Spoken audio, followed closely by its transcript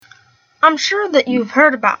I'm sure that you've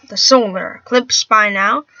heard about the solar eclipse by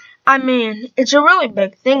now. I mean, it's a really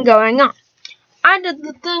big thing going on. I did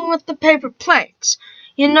the thing with the paper plates.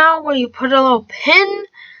 You know, where you put a little pin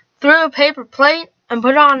through a paper plate and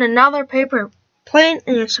put on another paper plate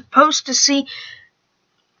and you're supposed to see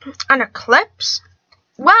an eclipse?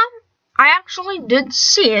 Well, I actually did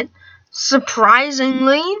see it.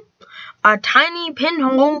 Surprisingly, a tiny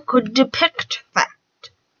pinhole could depict that.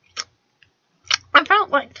 I felt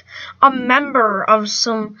like a member of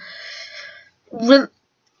some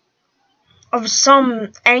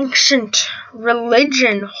ancient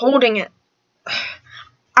religion holding it.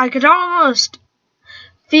 I could almost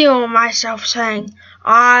feel myself saying,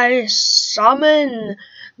 I summon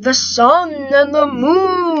the sun and the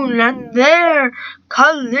moon and their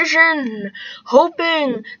collision,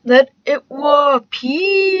 hoping that it will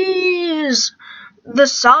appease the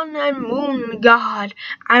sun and moon god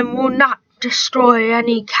and will not destroy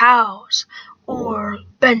any cows or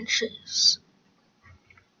benches.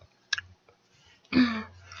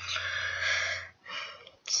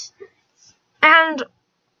 And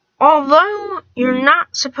although you're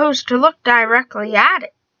not supposed to look directly at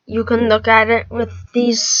it, you can look at it with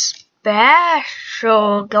these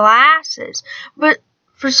special glasses. But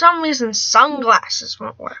for some reason, sunglasses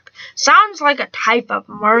won't work. Sounds like a type of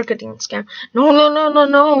marketing scam.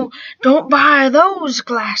 No. Don't buy those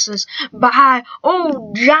glasses. Buy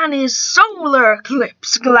old Johnny's solar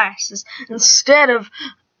eclipse glasses instead of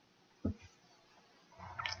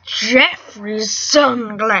Jeffrey's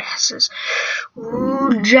sunglasses.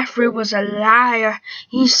 Ooh, Jeffrey was a liar.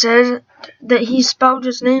 He said that he spelled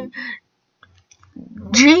his name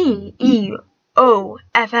Geoffrey,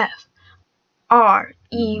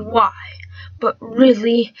 but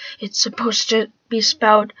really it's supposed to be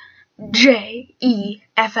spelled Jeffrey.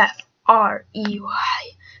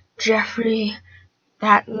 Jeffrey,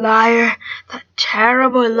 that liar, that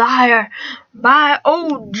terrible liar. Buy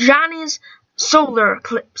old Johnny's solar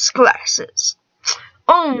eclipse glasses.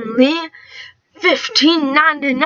 Only $15.99.